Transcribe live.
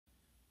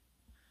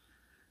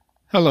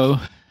Hello,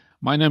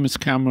 my name is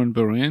Kamran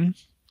Barin,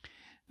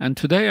 and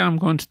today I'm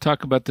going to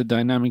talk about the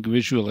dynamic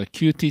visual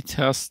acuity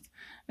test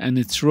and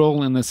its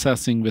role in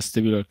assessing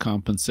vestibular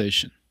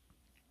compensation.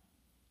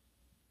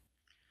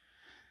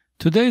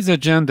 Today's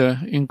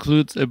agenda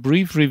includes a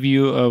brief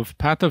review of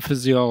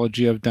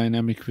pathophysiology of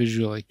dynamic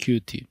visual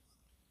acuity.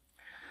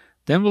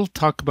 Then we'll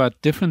talk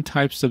about different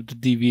types of the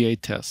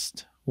DVA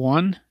test.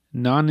 One,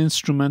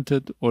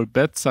 non-instrumented or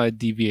bedside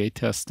DVA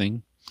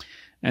testing,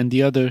 and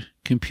the other,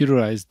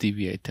 computerized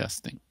DVA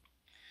testing.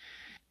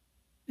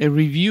 A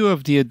review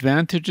of the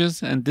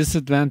advantages and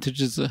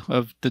disadvantages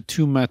of the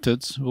two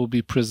methods will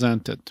be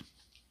presented.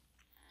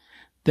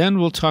 Then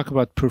we'll talk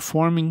about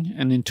performing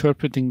and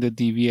interpreting the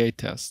DVA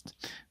test.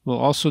 We'll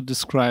also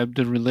describe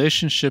the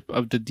relationship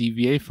of the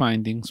DVA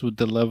findings with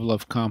the level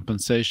of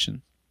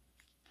compensation.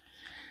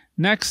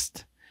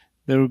 Next,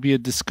 there will be a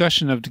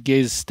discussion of the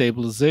gaze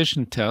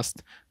stabilization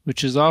test,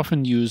 which is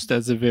often used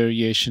as a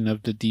variation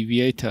of the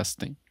DVA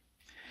testing.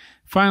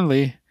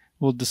 Finally,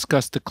 we'll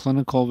discuss the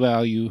clinical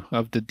value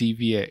of the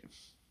DVA.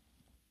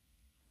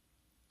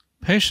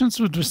 Patients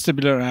with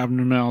vestibular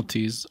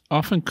abnormalities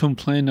often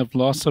complain of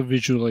loss of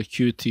visual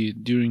acuity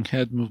during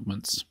head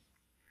movements.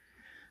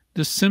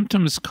 This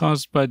symptom is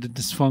caused by the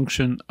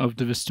dysfunction of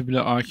the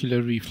vestibular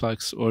ocular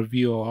reflex, or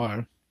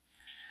VOR.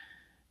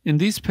 In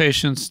these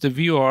patients, the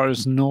VOR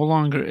is no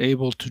longer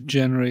able to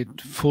generate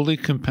fully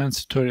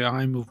compensatory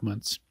eye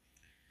movements,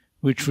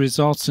 which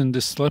results in the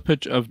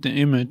slippage of the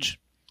image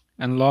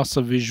and loss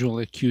of visual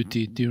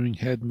acuity during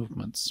head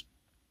movements.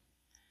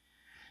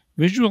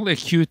 Visual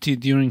acuity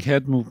during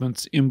head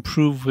movements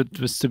improve with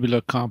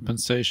vestibular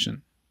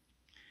compensation.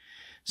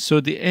 So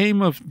the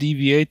aim of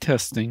DVA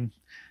testing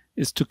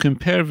is to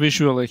compare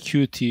visual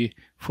acuity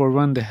for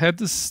when the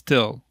head is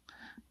still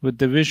with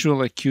the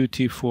visual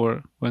acuity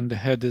for when the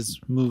head is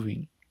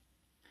moving.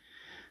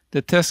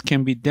 The test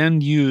can be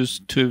then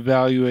used to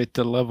evaluate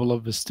the level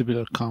of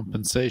vestibular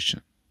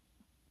compensation.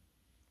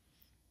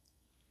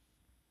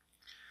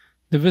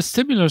 The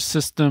vestibular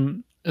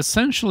system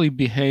essentially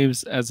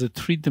behaves as a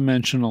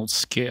three-dimensional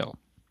scale.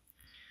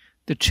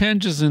 The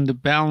changes in the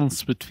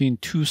balance between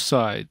two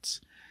sides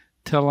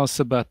tell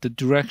us about the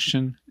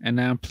direction and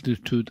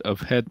amplitude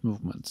of head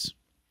movements.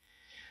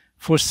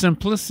 For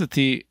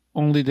simplicity,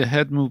 only the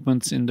head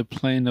movements in the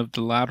plane of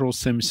the lateral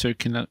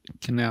semicircular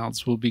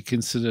canals will be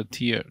considered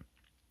here.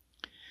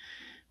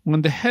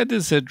 When the head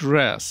is at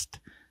rest,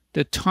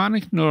 the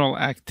tonic neural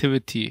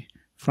activity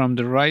from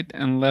the right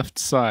and left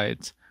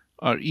sides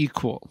are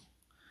equal.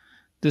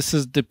 This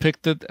is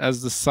depicted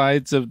as the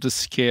sides of the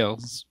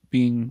scales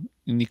being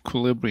in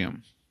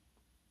equilibrium.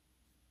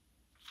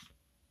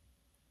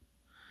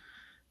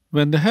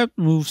 When the head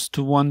moves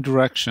to one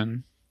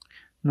direction,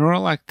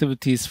 neural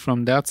activities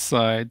from that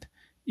side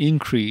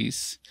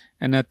increase,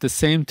 and at the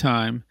same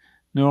time,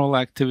 neural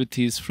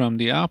activities from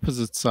the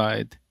opposite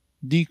side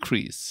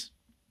decrease.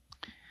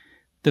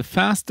 The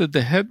faster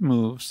the head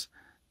moves,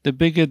 the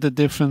bigger the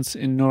difference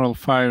in neural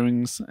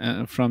firings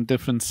from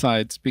different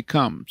sides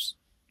becomes.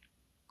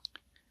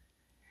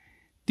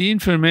 The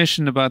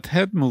information about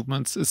head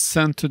movements is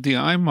sent to the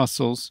eye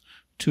muscles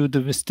to the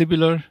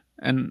vestibular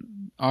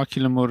and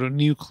oculomotor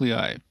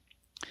nuclei.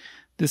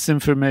 This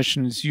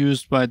information is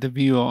used by the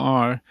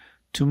VOR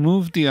to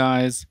move the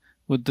eyes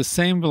with the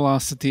same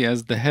velocity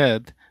as the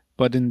head,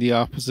 but in the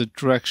opposite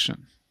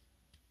direction.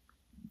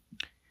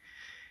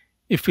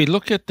 If we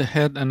look at the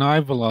head and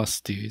eye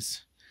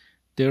velocities,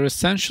 they're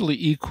essentially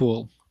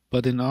equal,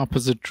 but in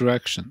opposite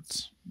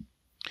directions.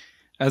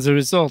 As a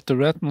result, the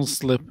retinal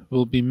slip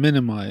will be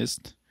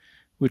minimized,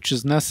 which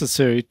is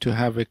necessary to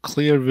have a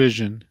clear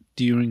vision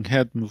during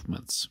head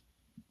movements.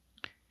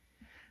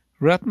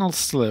 Retinal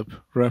slip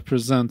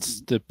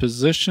represents the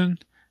position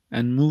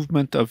and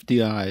movement of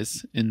the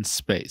eyes in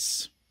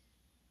space.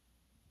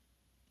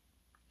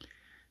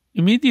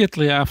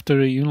 Immediately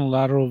after a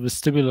unilateral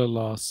vestibular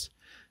loss,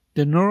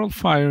 the neural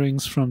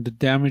firings from the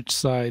damaged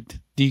side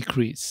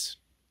decrease.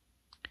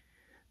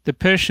 The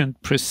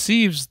patient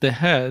perceives the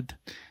head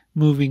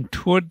moving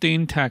toward the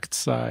intact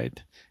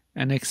side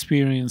and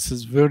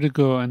experiences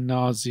vertigo and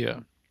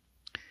nausea.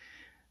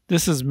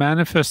 This is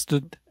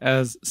manifested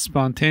as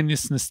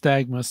spontaneous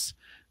nystagmus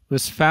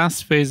with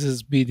fast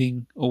phases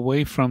beating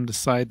away from the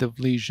site of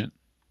lesion.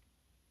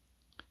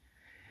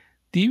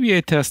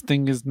 DVA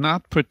testing is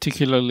not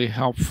particularly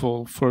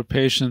helpful for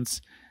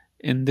patients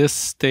in this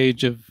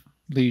stage of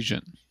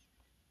lesion.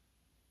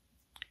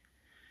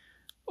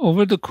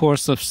 Over the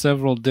course of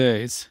several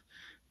days,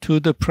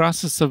 through the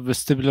process of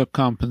vestibular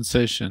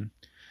compensation,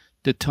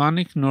 the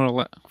tonic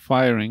neural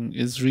firing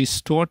is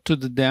restored to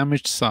the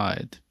damaged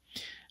side,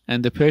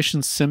 and the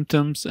patient's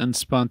symptoms and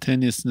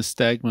spontaneous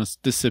nystagmus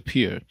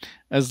disappear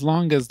as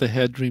long as the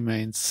head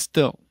remains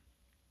still.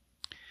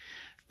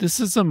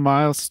 This is a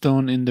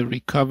milestone in the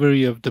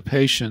recovery of the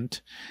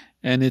patient,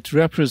 and it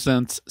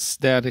represents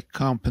static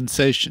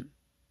compensation.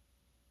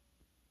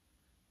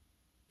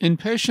 In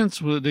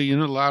patients with a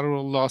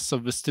unilateral loss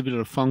of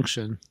vestibular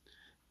function,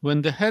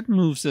 when the head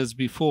moves as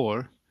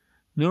before,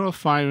 neural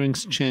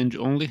firings change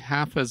only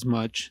half as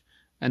much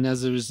and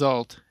as a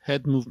result,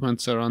 head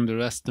movements are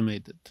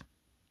underestimated.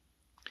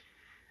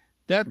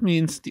 That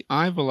means the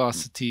eye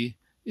velocity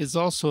is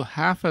also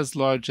half as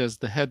large as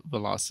the head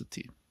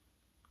velocity.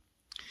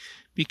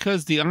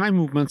 Because the eye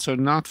movements are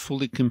not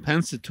fully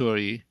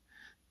compensatory,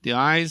 the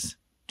eyes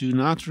do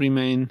not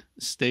remain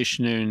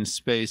stationary in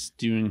space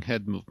during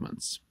head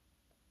movements.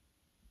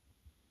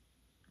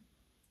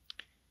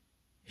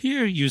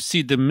 Here you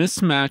see the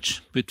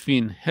mismatch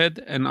between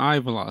head and eye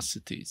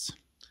velocities,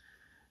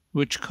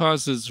 which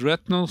causes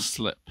retinal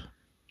slip.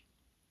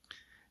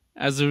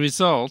 As a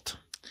result,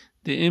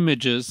 the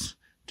images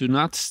do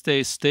not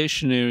stay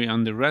stationary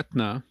on the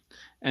retina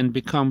and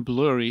become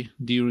blurry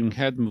during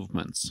head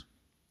movements.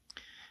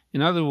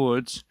 In other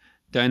words,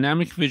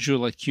 dynamic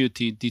visual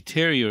acuity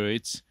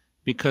deteriorates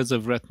because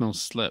of retinal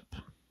slip.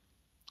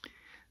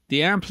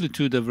 The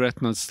amplitude of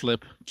retinal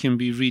slip can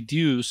be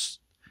reduced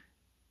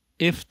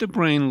if the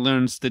brain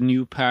learns the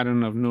new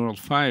pattern of neural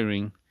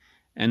firing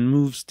and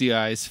moves the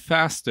eyes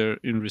faster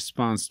in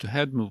response to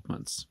head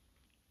movements.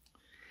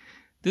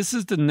 This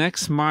is the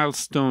next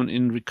milestone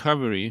in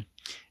recovery,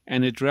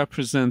 and it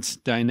represents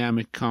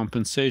dynamic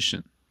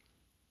compensation.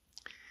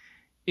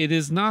 It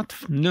is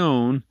not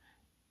known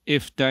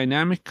if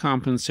dynamic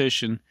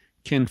compensation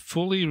can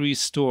fully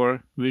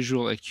restore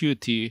visual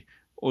acuity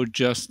or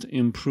just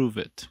improve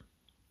it.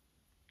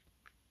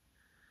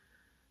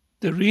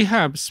 The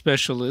rehab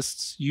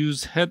specialists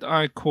use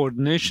head-eye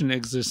coordination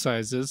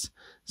exercises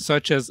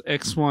such as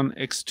X1,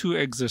 X2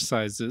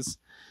 exercises,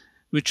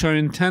 which are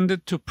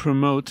intended to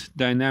promote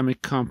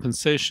dynamic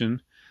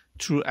compensation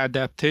through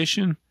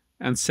adaptation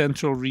and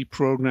central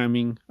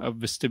reprogramming of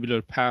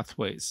vestibular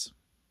pathways.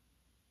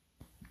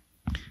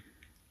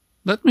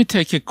 Let me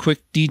take a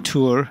quick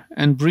detour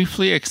and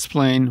briefly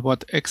explain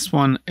what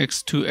X1,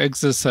 X2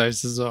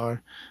 exercises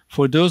are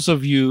for those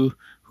of you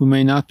who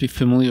may not be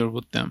familiar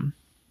with them.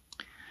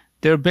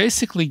 They're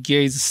basically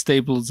gaze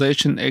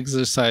stabilization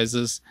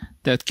exercises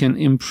that can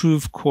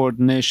improve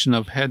coordination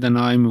of head and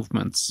eye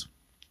movements.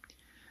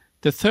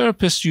 The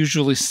therapist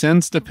usually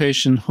sends the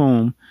patient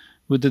home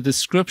with a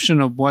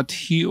description of what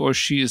he or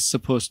she is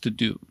supposed to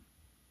do.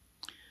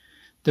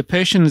 The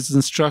patient is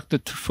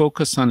instructed to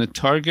focus on a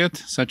target,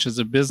 such as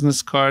a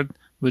business card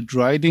with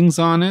writings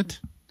on it,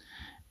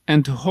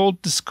 and to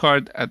hold this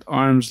card at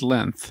arm's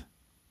length.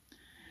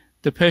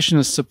 The patient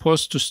is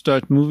supposed to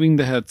start moving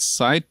the head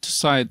side to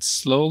side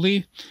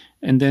slowly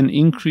and then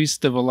increase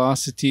the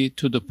velocity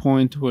to the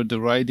point where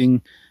the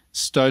writing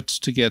starts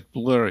to get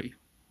blurry.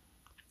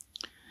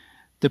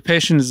 The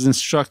patient is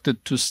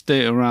instructed to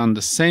stay around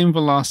the same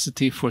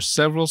velocity for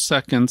several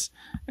seconds,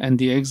 and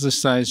the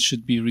exercise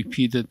should be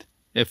repeated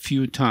a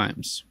few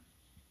times.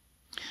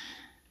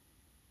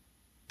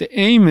 The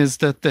aim is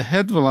that the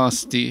head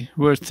velocity,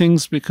 where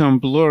things become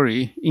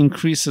blurry,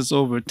 increases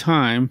over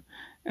time,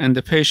 and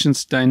the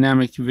patient's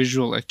dynamic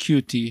visual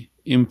acuity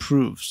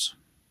improves.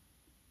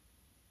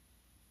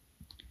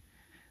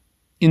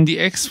 In the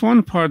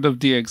X1 part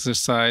of the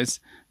exercise,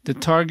 the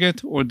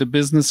target or the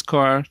business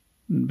card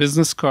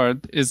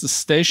is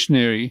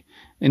stationary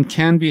and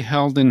can be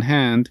held in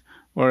hand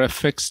or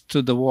affixed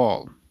to the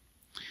wall.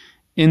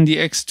 In the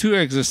X2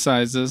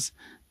 exercises,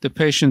 the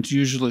patient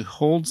usually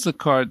holds the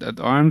card at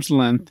arm's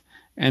length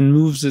and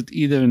moves it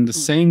either in the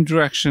same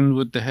direction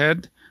with the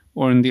head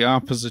or in the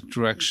opposite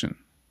direction.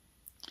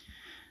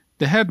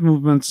 The head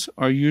movements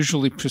are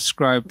usually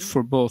prescribed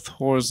for both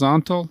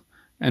horizontal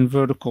and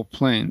vertical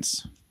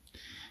planes.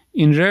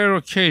 In rare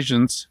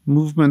occasions,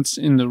 movements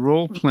in the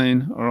roll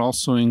plane are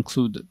also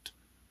included.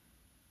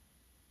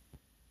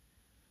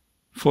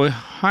 For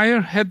higher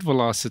head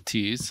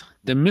velocities,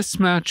 the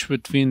mismatch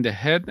between the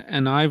head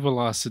and eye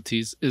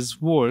velocities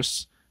is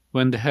worse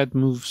when the head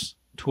moves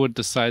toward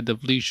the side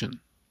of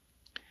lesion.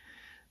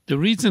 The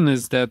reason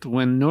is that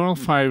when neural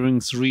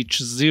firings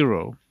reach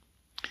zero,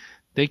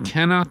 they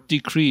cannot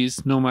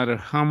decrease no matter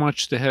how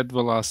much the head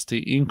velocity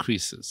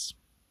increases.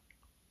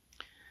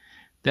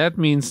 That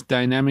means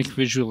dynamic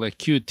visual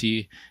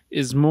acuity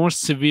is more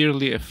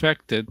severely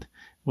affected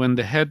when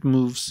the head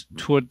moves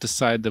toward the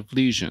side of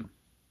lesion.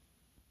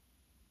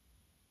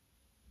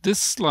 This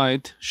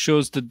slide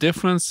shows the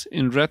difference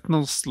in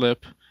retinal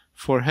slip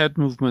for head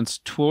movements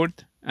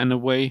toward and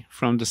away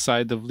from the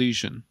side of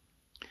lesion.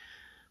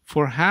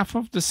 For half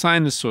of the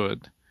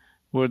sinusoid,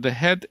 where the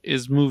head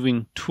is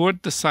moving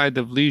toward the side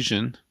of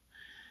lesion,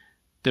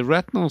 the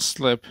retinal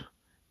slip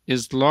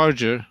is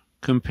larger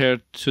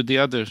compared to the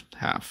other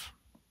half.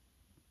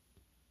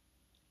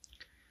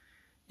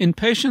 In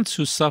patients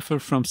who suffer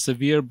from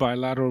severe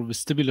bilateral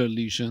vestibular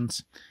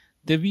lesions,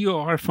 the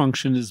VOR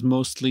function is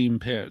mostly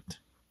impaired.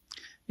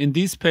 In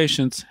these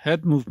patients,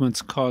 head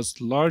movements cause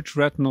large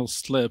retinal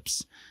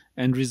slips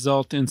and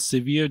result in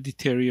severe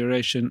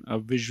deterioration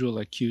of visual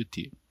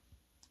acuity.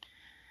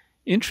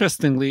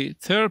 Interestingly,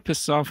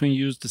 therapists often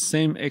use the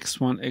same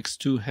X1,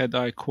 X2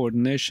 head-eye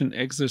coordination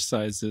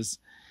exercises,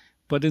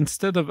 but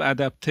instead of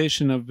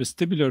adaptation of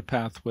vestibular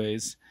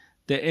pathways,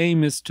 the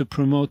aim is to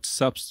promote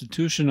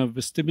substitution of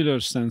vestibular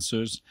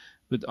sensors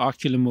with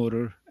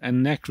oculomotor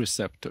and neck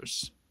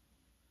receptors.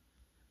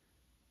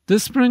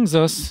 This brings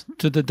us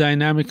to the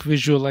dynamic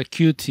visual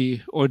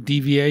acuity or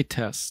DVA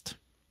test.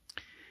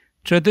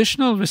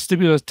 Traditional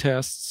vestibular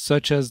tests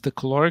such as the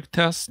caloric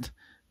test,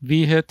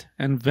 VHIT,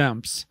 and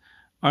VEMS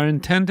are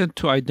intended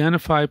to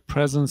identify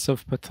presence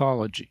of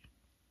pathology.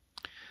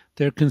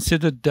 They're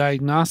considered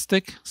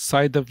diagnostic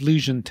site of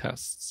lesion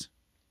tests.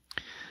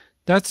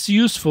 That's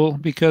useful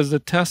because the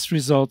test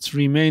results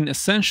remain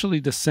essentially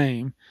the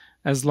same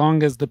as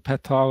long as the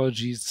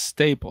pathology is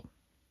stable.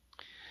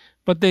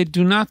 But they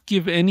do not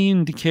give any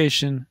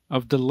indication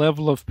of the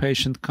level of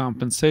patient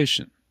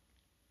compensation.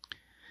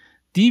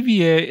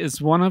 DVA is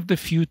one of the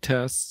few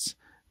tests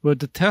where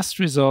the test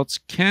results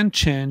can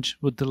change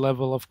with the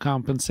level of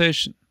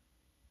compensation.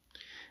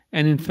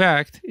 And in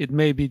fact, it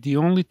may be the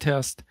only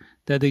test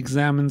that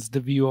examines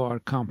the VOR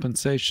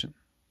compensation.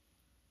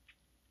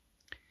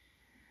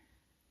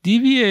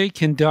 DVA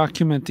can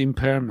document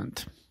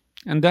impairment,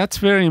 and that's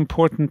very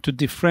important to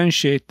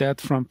differentiate that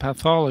from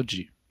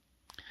pathology.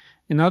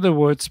 In other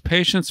words,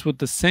 patients with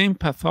the same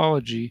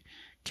pathology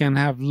can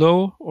have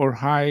low or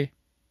high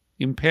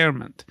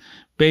impairment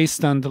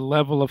based on the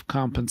level of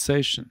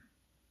compensation.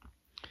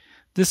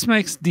 This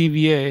makes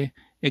DVA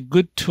a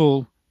good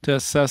tool to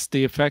assess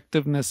the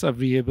effectiveness of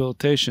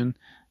rehabilitation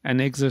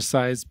and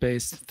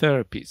exercise-based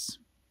therapies.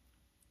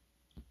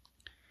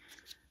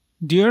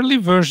 The early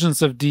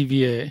versions of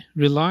DVA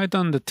relied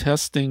on the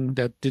testing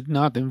that did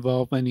not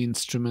involve any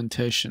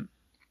instrumentation.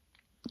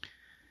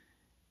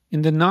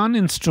 In the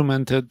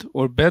non-instrumented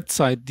or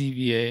bedside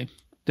DVA,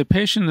 the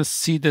patient is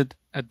seated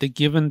at the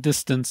given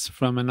distance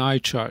from an eye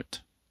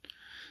chart.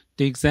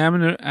 The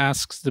examiner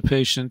asks the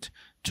patient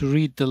to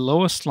read the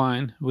lowest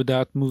line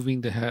without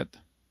moving the head.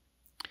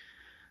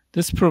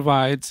 This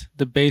provides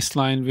the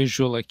baseline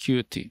visual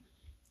acuity.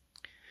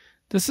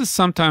 This is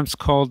sometimes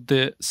called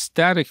the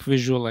static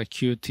visual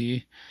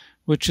acuity,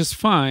 which is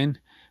fine,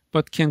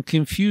 but can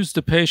confuse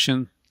the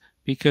patient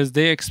because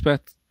they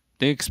expect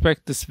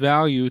this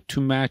value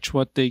to match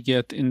what they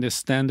get in the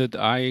standard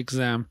eye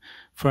exam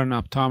for an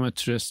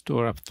optometrist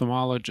or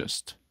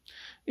ophthalmologist.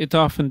 It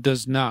often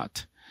does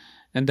not,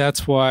 and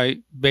that's why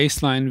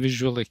baseline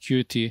visual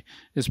acuity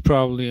is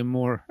probably a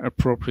more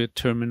appropriate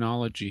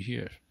terminology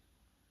here.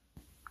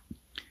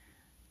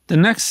 The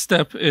next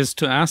step is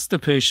to ask the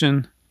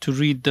patient to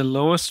read the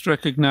lowest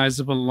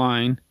recognizable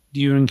line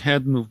during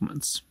head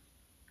movements.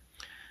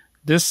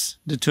 This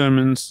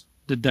determines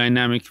the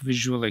dynamic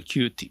visual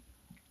acuity.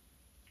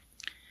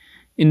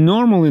 In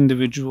normal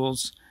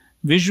individuals,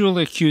 visual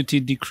acuity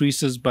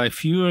decreases by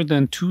fewer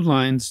than 2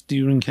 lines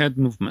during head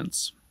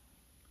movements.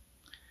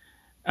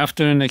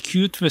 After an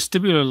acute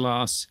vestibular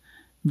loss,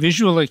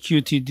 visual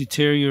acuity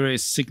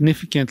deteriorates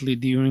significantly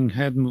during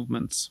head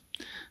movements,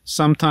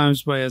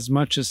 sometimes by as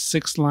much as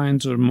 6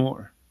 lines or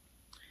more.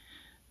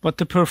 But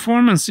the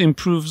performance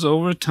improves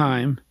over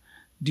time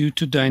due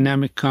to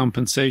dynamic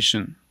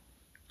compensation.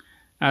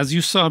 As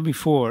you saw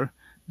before,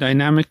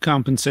 dynamic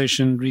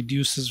compensation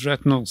reduces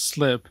retinal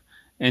slip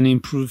and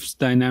improves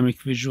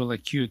dynamic visual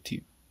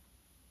acuity.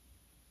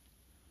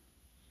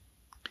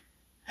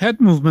 Head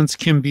movements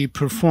can be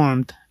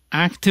performed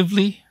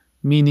actively,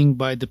 meaning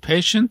by the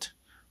patient,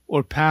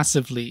 or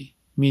passively,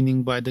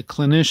 meaning by the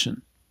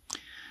clinician.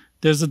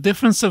 There's a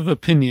difference of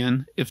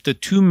opinion if the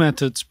two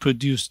methods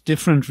produce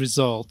different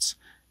results,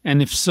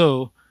 and if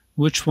so,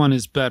 which one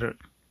is better.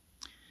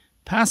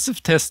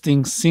 Passive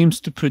testing seems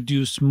to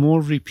produce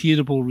more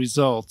repeatable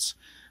results,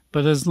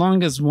 but as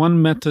long as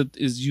one method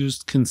is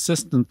used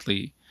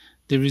consistently,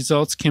 the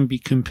results can be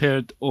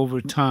compared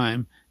over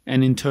time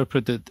and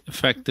interpreted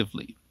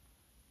effectively.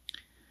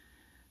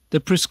 The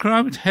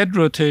prescribed head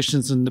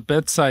rotations in the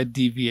bedside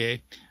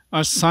DVA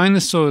are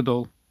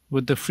sinusoidal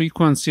with the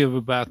frequency of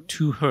about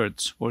 2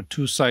 Hz or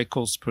 2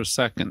 cycles per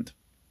second.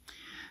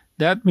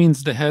 That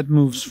means the head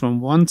moves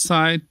from one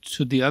side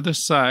to the other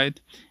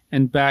side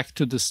and back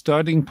to the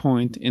starting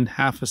point in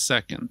half a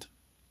second.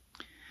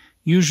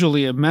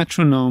 Usually a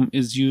metronome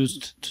is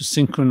used to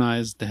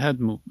synchronize the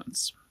head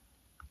movements.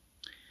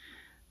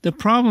 The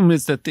problem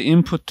is that the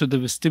input to the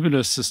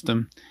vestibular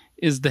system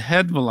is the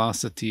head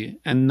velocity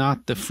and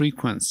not the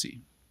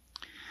frequency.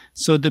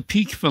 So the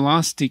peak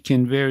velocity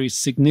can vary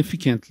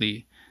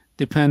significantly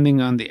depending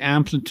on the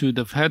amplitude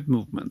of head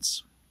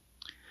movements.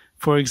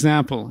 For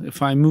example,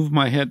 if I move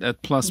my head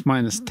at plus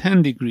minus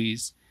 10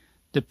 degrees,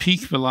 the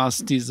peak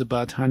velocity is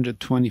about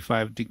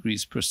 125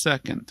 degrees per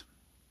second.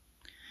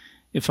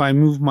 If I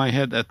move my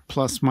head at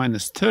plus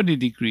minus 30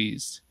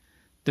 degrees,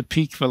 the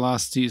peak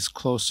velocity is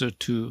closer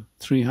to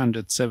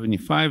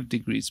 375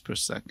 degrees per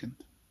second.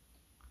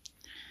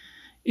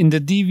 In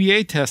the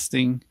DVA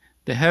testing,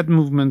 the head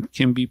movement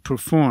can be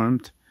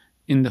performed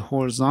in the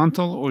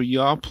horizontal or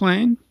yaw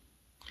plane,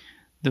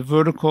 the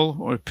vertical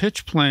or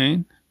pitch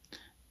plane,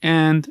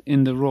 and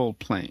in the roll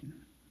plane.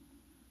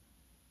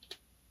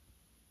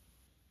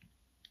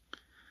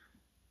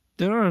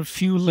 There are a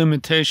few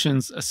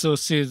limitations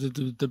associated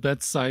with the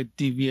bedside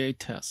DVA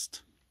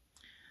test.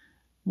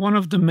 One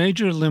of the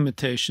major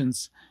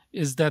limitations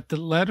is that the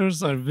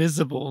letters are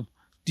visible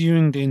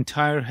during the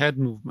entire head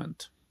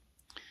movement.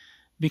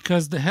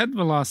 Because the head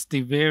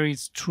velocity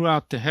varies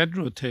throughout the head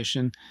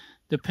rotation,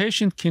 the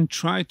patient can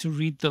try to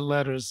read the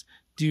letters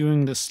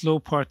during the slow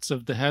parts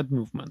of the head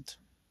movement.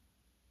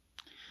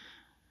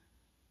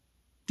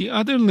 The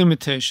other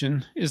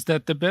limitation is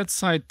that the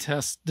bedside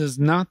test does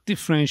not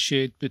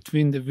differentiate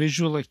between the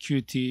visual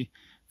acuity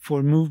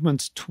for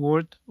movements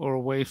toward or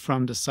away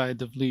from the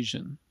site of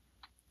lesion.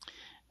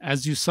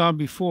 As you saw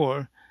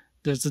before,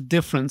 there's a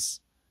difference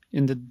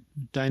in the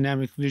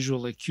dynamic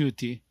visual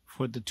acuity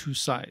for the two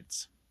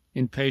sides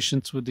in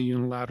patients with the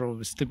unilateral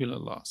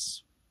vestibular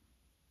loss.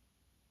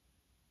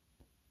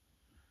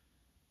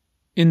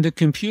 In the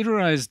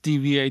computerized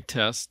DVA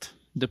test,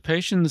 the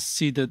patient is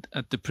seated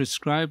at the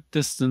prescribed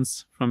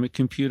distance from a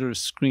computer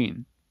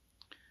screen.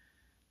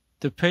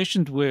 The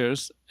patient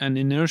wears an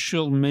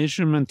inertial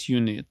measurement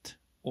unit,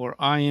 or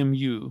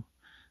IMU,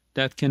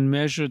 that can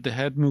measure the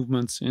head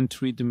movements in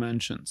 3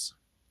 dimensions.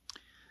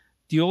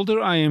 The older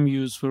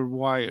IMUs were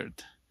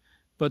wired,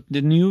 but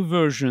the new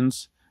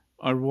versions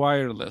are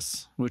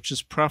wireless, which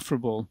is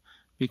preferable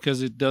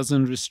because it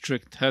doesn't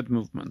restrict head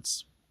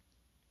movements.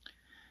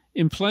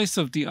 In place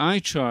of the eye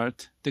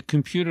chart, the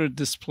computer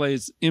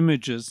displays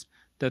images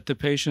that the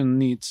patient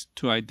needs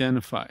to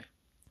identify.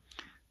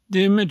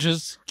 The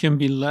images can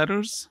be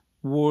letters,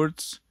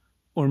 words,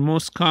 or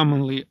most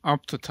commonly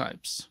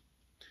optotypes.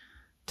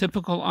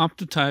 Typical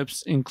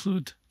optotypes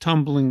include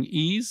tumbling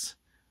E's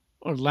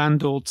or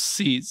Landolt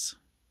C's.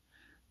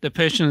 The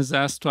patient is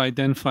asked to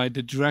identify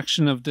the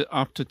direction of the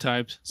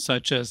optotype,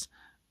 such as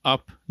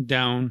up,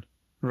 down,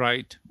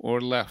 right,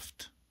 or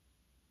left.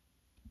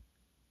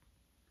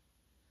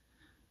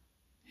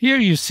 Here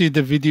you see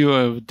the video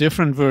of a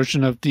different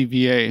version of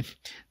DVA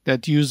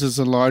that uses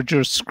a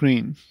larger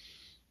screen.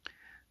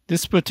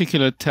 This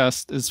particular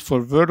test is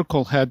for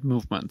vertical head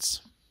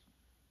movements.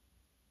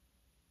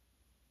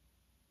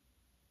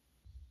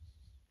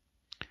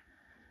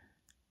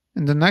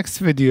 In the next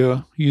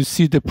video, you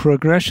see the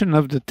progression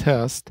of the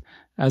test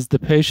as the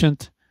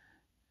patient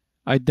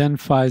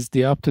identifies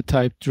the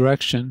optotype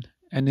direction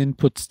and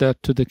inputs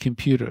that to the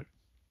computer.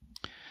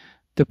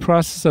 The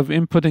process of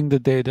inputting the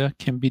data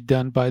can be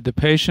done by the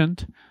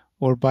patient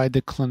or by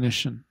the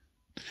clinician.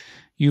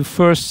 You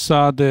first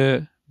saw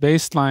the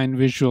baseline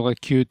visual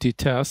acuity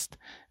test,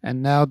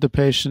 and now the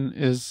patient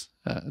is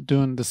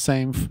doing the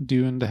same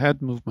during the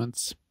head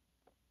movements.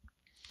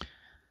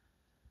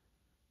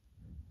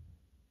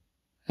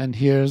 And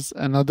here's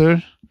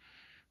another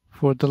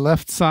for the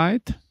left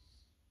side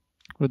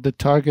with the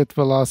target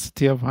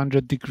velocity of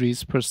 100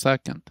 degrees per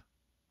second.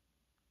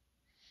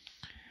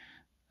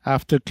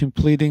 After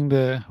completing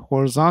the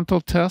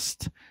horizontal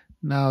test,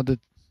 now the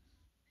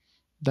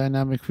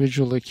dynamic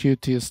visual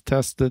acuity is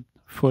tested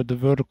for the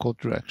vertical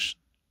direction.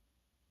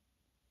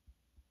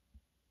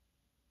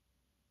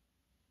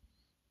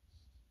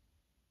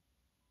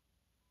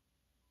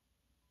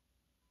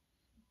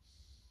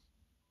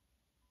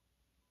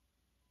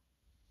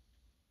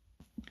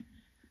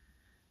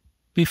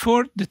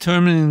 Before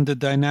determining the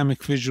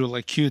dynamic visual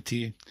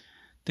acuity,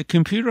 the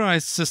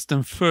computerized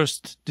system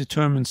first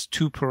determines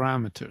 2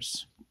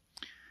 parameters.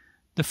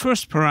 The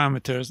first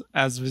parameter,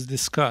 as was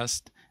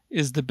discussed,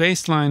 is the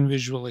baseline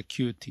visual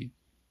acuity,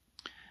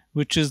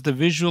 which is the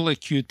visual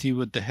acuity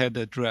with the head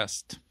at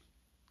rest.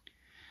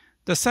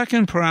 The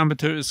second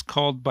parameter is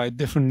called by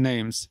different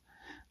names.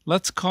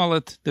 Let's call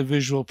it the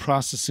visual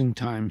processing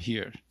time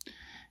here.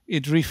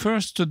 It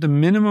refers to the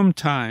minimum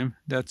time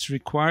that's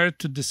required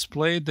to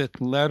display that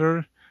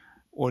letter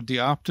or the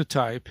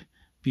optotype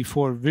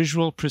before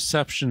visual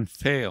perception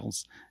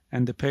fails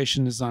and the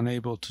patient is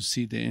unable to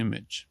see the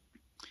image.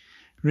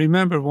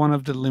 Remember, one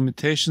of the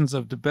limitations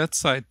of the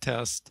bedside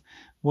test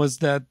was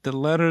that the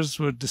letters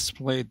were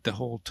displayed the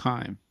whole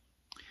time.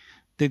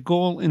 The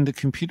goal in the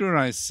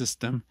computerized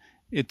system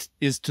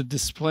is to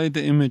display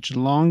the image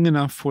long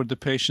enough for the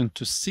patient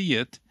to see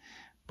it,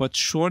 but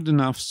short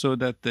enough so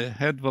that the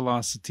head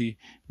velocity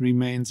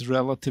remains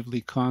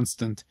relatively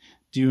constant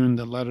during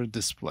the letter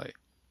display.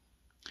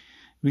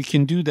 We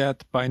can do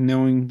that by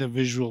knowing the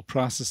visual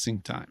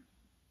processing time.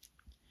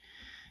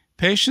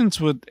 Patients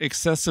with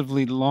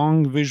excessively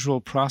long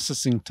visual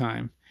processing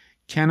time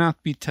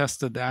cannot be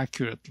tested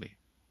accurately.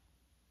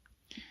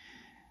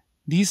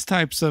 These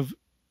types of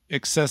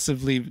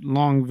excessively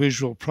long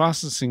visual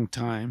processing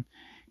time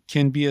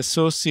can be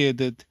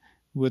associated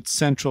with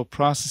central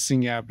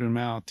processing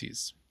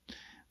abnormalities.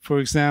 For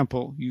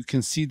example, you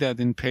can see that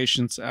in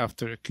patients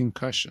after a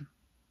concussion.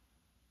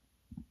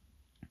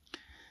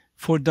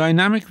 For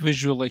dynamic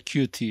visual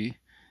acuity,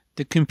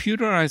 the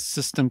computerized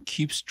system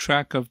keeps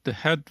track of the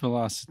head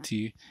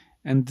velocity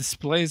and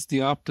displays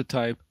the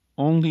optotype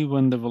only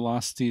when the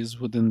velocity is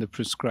within the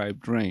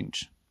prescribed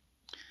range.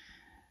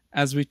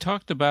 As we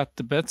talked about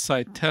the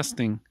bedside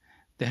testing,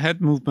 the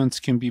head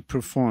movements can be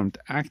performed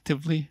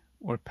actively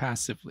or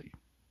passively.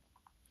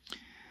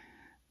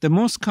 The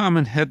most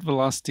common head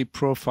velocity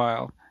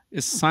profile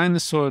is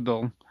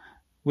sinusoidal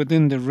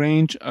within the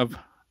range of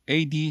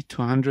 80 to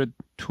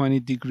 120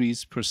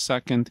 degrees per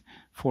second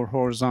for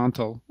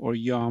horizontal or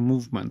yaw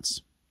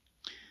movements.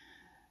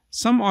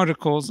 Some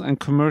articles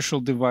and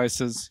commercial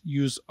devices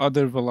use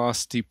other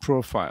velocity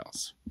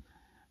profiles.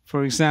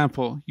 For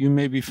example, you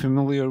may be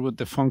familiar with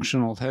the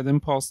functional head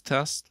impulse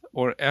test,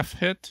 or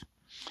FHIT.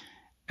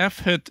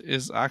 FHIT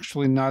is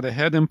actually not a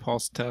head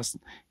impulse test.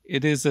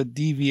 It is a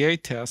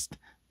DVA test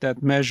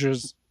that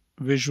measures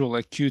visual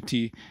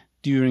acuity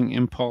during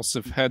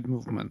impulsive head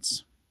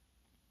movements.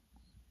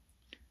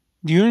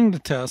 During the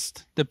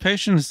test, the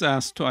patient is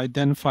asked to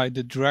identify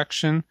the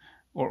direction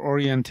or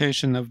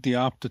orientation of the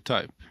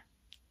optotype.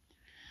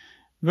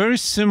 Very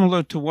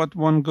similar to what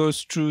one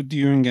goes through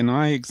during an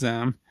eye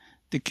exam,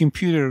 the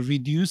computer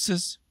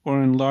reduces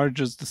or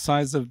enlarges the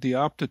size of the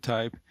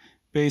optotype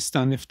based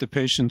on if the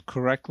patient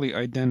correctly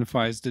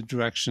identifies the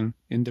direction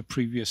in the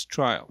previous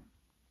trial.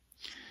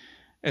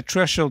 A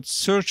threshold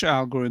search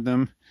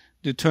algorithm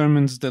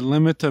determines the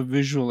limit of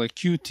visual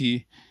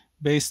acuity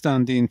based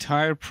on the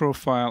entire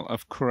profile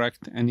of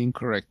correct and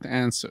incorrect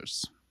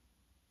answers.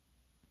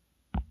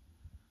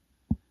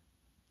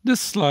 This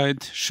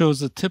slide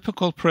shows a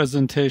typical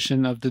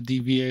presentation of the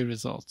DVA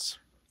results.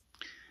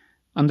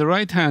 On the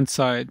right-hand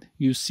side,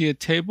 you see a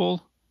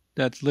table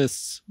that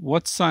lists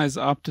what size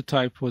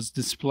optotype was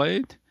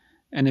displayed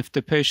and if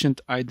the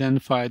patient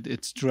identified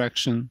its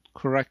direction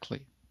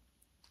correctly.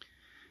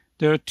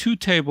 There are two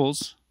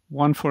tables,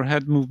 one for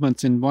head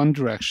movements in one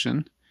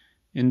direction,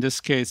 in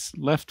this case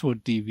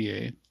leftward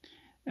DVA,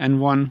 and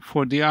one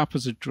for the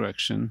opposite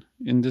direction,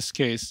 in this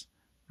case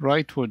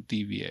rightward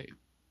DVA.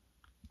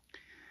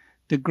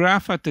 The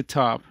graph at the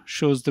top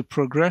shows the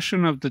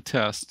progression of the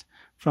test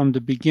from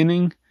the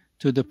beginning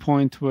to the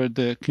point where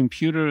the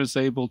computer is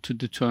able to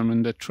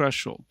determine the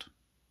threshold.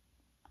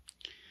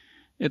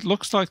 It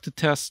looks like the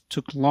test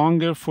took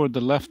longer for the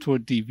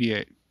leftward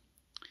DVA.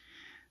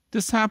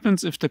 This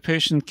happens if the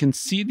patient can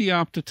see the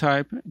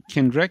optotype,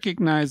 can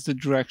recognize the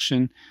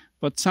direction,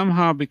 but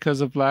somehow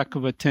because of lack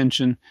of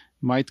attention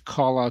might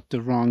call out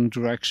the wrong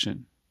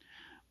direction,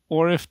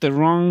 or if the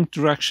wrong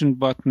direction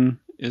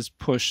button is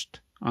pushed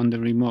on the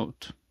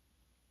remote.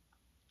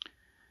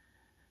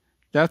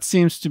 That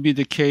seems to be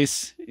the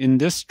case in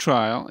this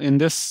trial, in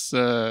this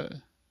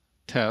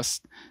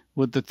test,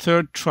 with the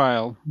third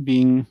trial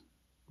being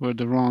where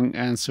the wrong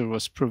answer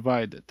was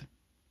provided.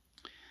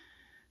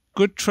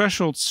 Good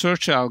threshold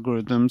search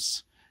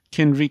algorithms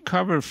can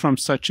recover from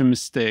such a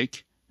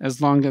mistake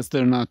as long as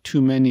there are not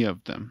too many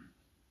of them.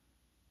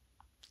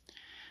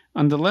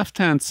 On the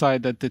left-hand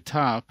side at the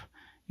top,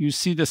 you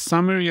see the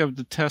summary of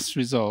the test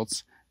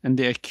results and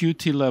the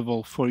acuity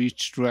level for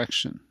each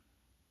direction.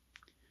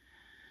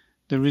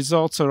 The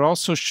results are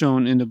also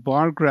shown in a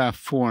bar graph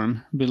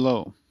form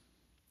below.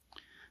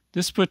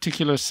 This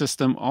particular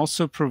system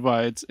also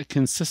provides a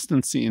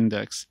consistency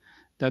index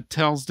that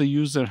tells the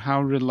user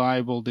how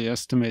reliable the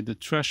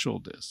estimated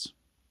threshold is.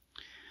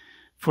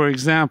 For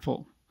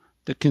example,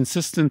 the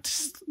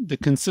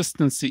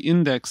consistency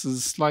index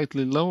is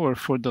slightly lower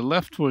for the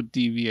leftward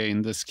DVA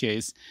in this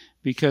case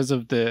because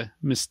of the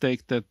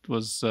mistake that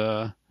was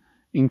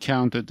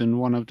encountered in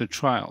one of the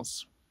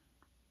trials.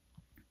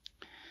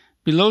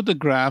 Below the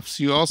graphs,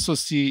 you also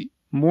see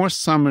more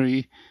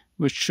summary,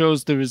 which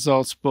shows the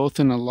results both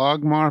in a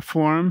logmar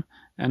form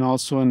and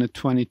also in a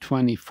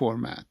 2020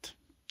 format.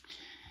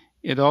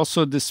 It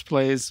also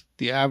displays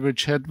the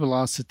average head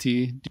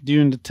velocity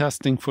during the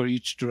testing for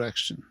each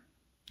direction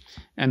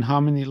and how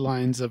many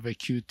lines of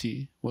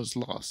acuity was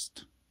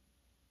lost.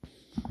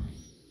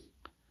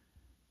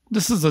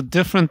 This is a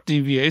different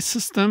DVA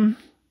system.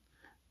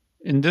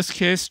 In this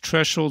case,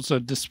 thresholds are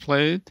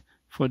displayed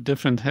for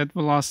different head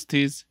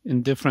velocities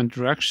in different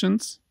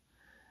directions,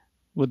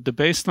 with the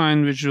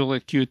baseline visual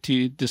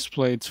acuity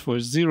displayed for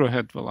 0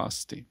 head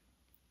velocity.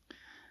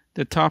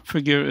 The top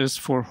figure is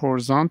for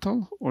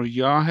horizontal or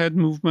yaw head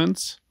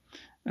movements,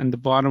 and the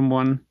bottom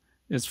one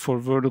is for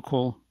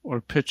vertical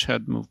or pitch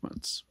head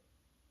movements.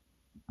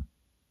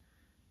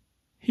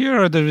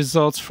 Here are the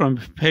results from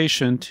a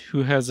patient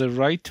who has a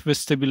right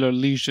vestibular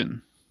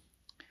lesion.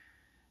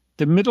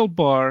 The middle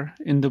bar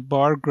in the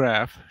bar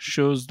graph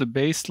shows the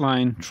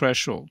baseline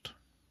threshold,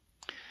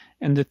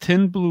 and the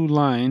thin blue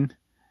line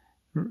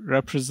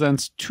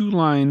represents 2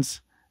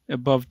 lines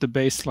above the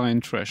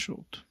baseline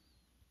threshold.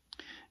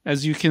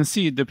 As you can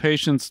see, the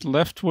patient's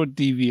leftward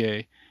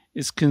DVA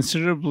is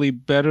considerably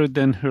better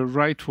than her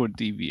rightward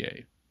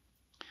DVA.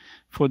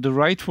 For the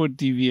rightward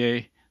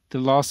DVA, the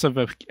loss of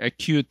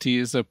acuity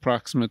is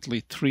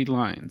approximately 3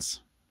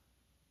 lines.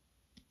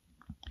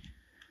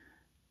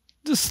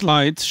 This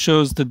slide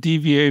shows the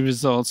DVA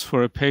results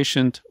for a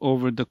patient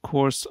over the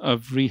course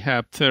of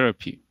rehab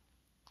therapy.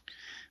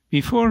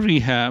 Before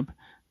rehab,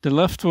 the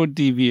leftward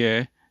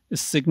DVA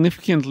is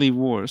significantly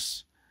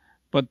worse,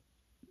 but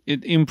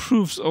it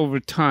improves over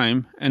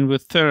time and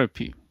with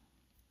therapy.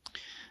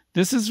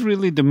 This is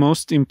really the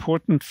most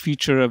important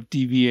feature of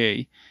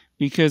DVA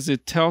because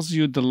it tells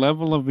you the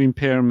level of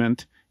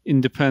impairment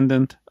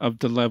independent of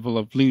the level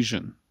of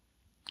lesion.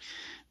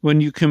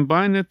 When you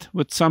combine it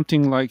with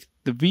something like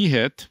the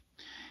VHIT,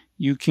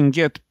 you can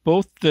get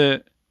both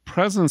the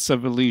presence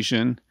of a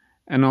lesion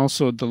and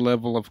also the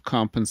level of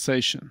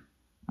compensation.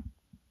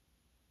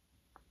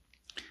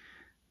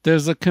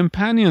 There's a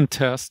companion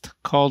test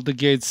called the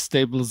gauge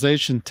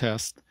stabilization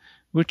test,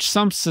 which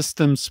some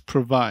systems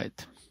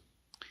provide.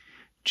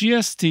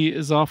 GST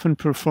is often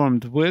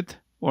performed with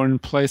or in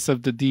place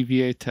of the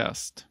DVA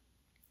test.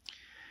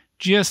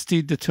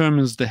 GST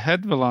determines the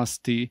head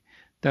velocity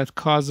that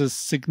causes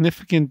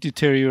significant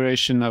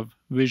deterioration of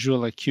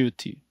visual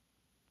acuity.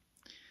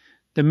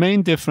 The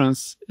main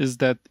difference is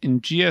that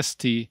in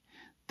GST,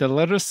 the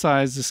letter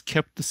size is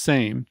kept the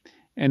same,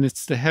 and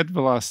it's the head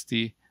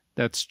velocity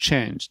that's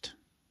changed.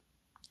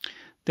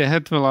 The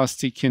head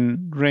velocity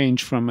can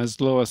range from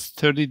as low as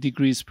 30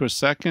 degrees per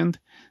second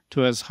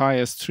to as high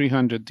as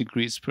 300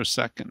 degrees per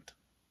second.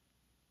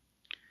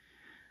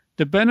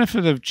 The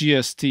benefit of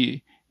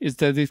GST is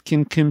that it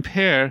can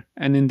compare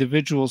an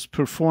individual's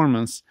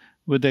performance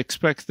with the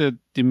expected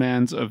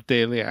demands of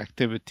daily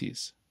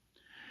activities.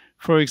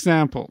 For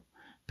example,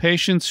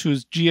 patients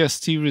whose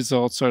GST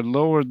results are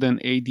lower than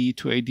 80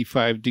 to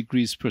 85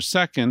 degrees per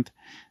second,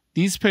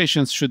 these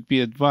patients should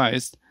be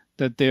advised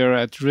that they are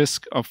at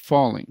risk of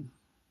falling.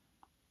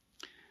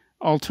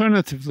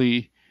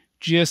 Alternatively,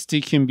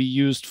 GST can be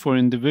used for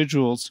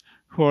individuals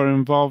who are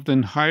involved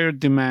in higher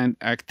demand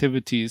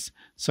activities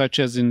such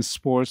as in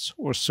sports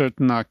or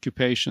certain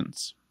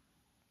occupations.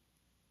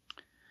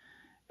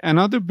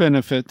 Another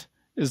benefit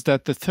is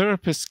that the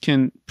therapist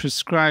can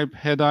prescribe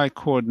head-eye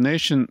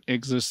coordination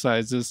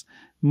exercises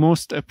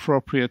most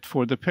appropriate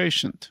for the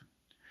patient.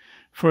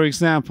 For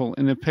example,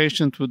 in a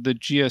patient with the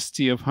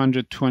GST of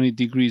 120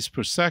 degrees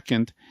per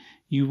second,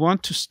 you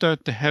want to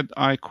start the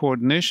head-eye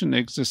coordination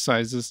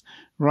exercises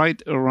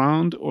right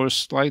around or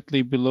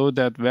slightly below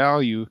that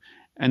value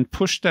and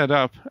push that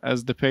up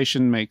as the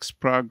patient makes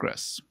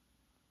progress.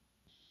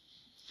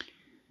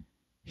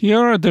 Here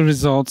are the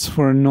results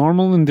for a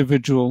normal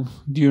individual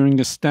during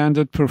a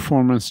standard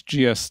performance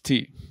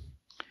GST.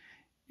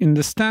 In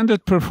the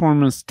standard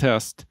performance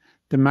test,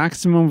 the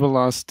maximum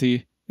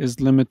velocity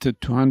is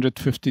limited to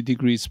 150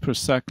 degrees per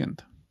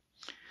second.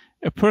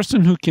 A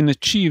person who can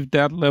achieve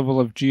that level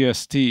of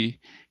GST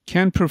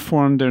can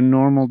perform their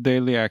normal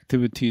daily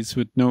activities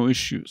with no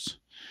issues.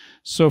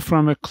 So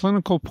from a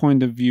clinical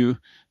point of view,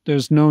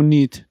 there's no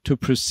need to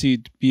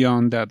proceed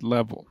beyond that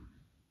level.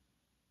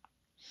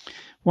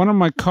 One of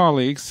my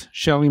colleagues,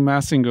 Shelley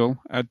Massingill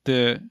at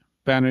the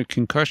Banner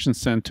Concussion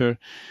Center,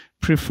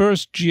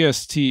 prefers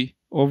GST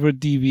over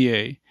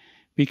DVA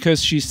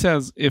because she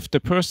says if the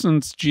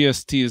person's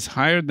GST is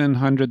higher than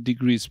 100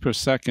 degrees per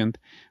second,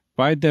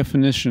 by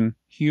definition,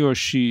 he or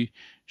she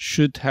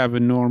should have a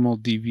normal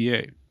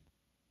DVA.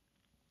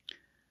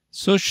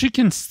 So she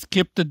can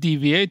skip the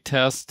DVA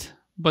test,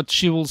 but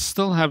she will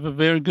still have a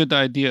very good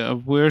idea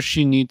of where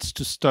she needs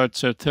to start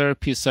her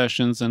therapy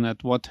sessions and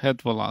at what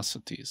head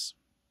velocities.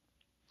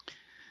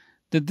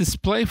 The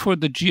display for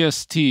the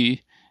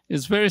GST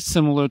is very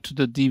similar to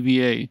the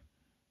DVA.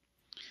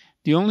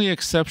 The only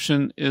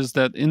exception is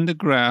that in the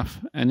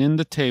graph and in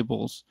the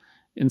tables,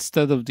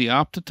 instead of the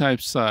optotype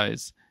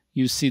size,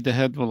 you see the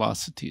head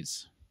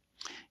velocities.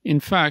 In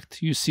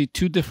fact, you see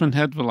two different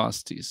head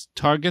velocities.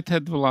 Target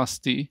head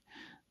velocity,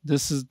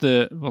 this is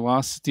the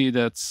velocity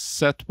that's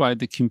set by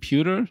the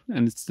computer,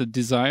 and it's the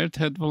desired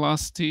head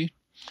velocity.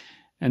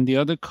 And the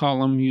other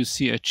column, you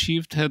see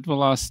achieved head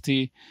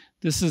velocity.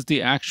 This is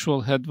the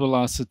actual head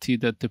velocity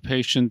that the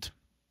patient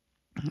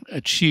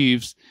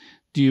achieves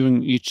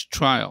during each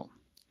trial.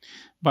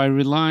 By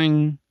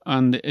relying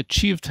on the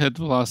achieved head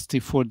velocity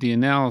for the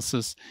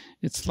analysis,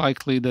 it's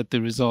likely that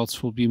the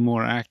results will be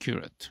more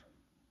accurate.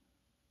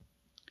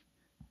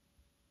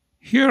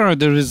 Here are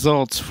the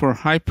results for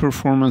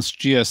high-performance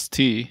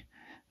GST,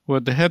 where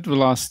the head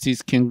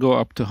velocities can go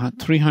up to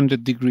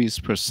 300 degrees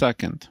per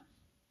second.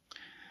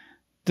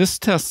 This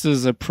test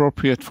is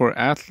appropriate for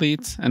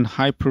athletes and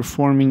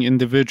high-performing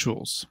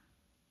individuals.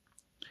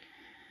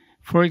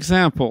 For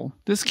example,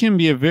 this can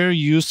be a very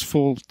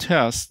useful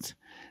test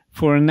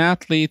for an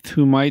athlete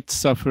who might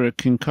suffer a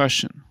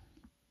concussion.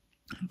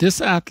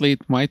 This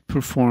athlete might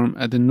perform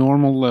at a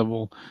normal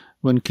level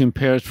when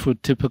compared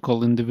with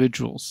typical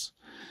individuals.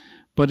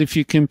 But if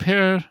you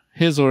compare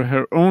his or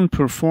her own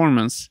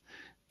performance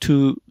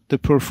to the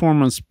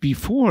performance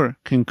before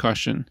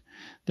concussion,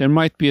 there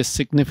might be a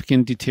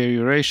significant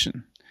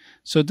deterioration.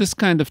 So this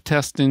kind of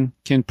testing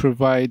can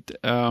provide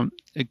a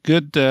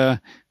good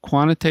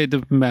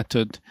quantitative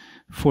method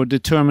for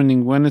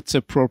determining when it's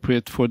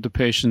appropriate for the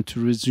patient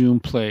to resume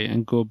play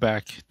and go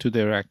back to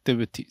their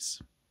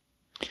activities.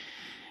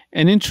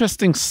 An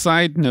interesting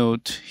side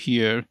note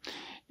here,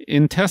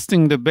 in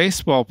testing the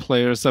baseball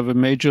players of a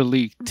major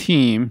league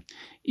team,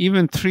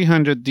 even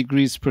 300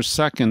 degrees per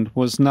second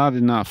was not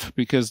enough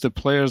because the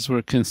players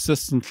were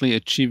consistently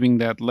achieving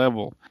that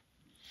level.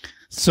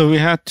 So we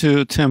had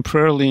to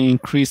temporarily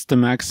increase the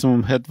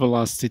maximum head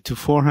velocity to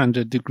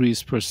 400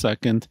 degrees per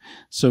second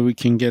so we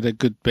can get a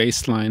good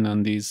baseline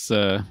on these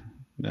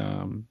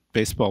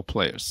baseball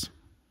players.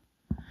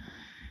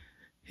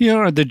 Here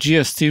are the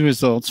GST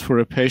results for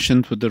a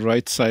patient with a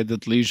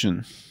right-sided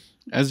lesion.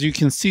 As you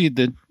can see,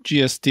 the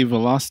GST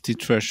velocity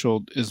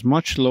threshold is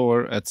much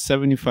lower at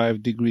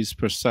 75 degrees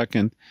per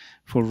second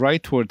for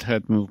rightward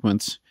head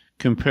movements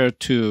compared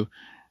to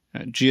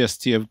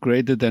GST of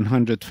greater than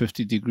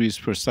 150 degrees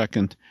per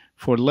second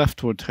for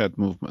leftward head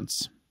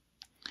movements.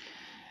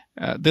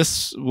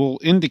 This will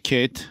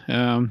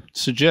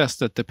suggest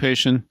that the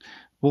patient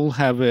will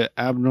have an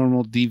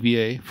abnormal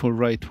DVA for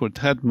rightward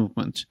head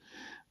movement,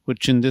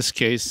 which in this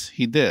case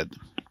he did.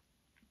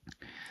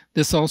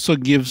 This also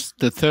gives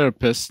the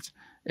therapist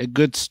a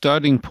good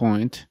starting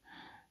point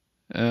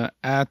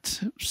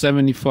at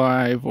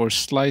 75 or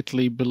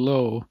slightly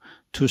below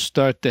to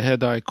start the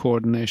head-eye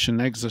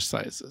coordination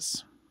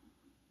exercises.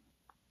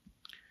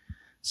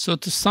 So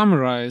to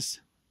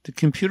summarize, the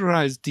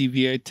computerized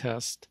DVA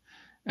test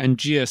and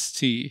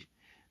GST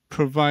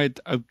provide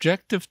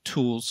objective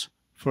tools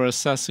for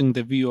assessing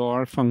the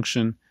VOR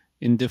function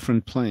in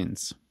different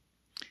planes.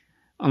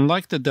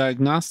 Unlike the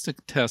diagnostic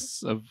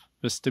tests of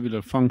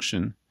vestibular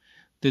function,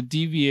 the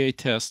DVA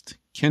test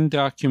can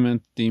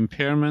document the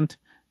impairment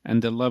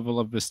and the level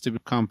of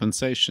vestibular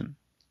compensation.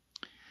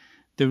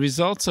 The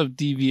results of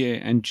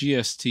DVA and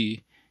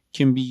GST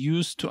can be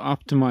used to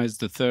optimize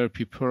the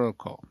therapy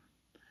protocol.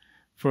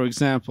 For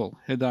example,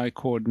 head-eye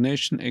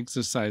coordination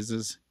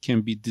exercises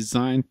can be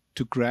designed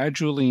to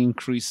gradually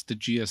increase the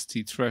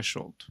GST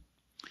threshold.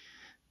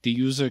 The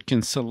user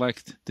can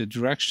select the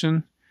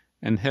direction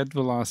and head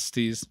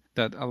velocities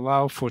that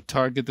allow for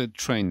targeted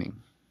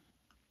training.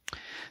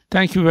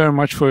 Thank you very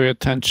much for your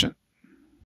attention.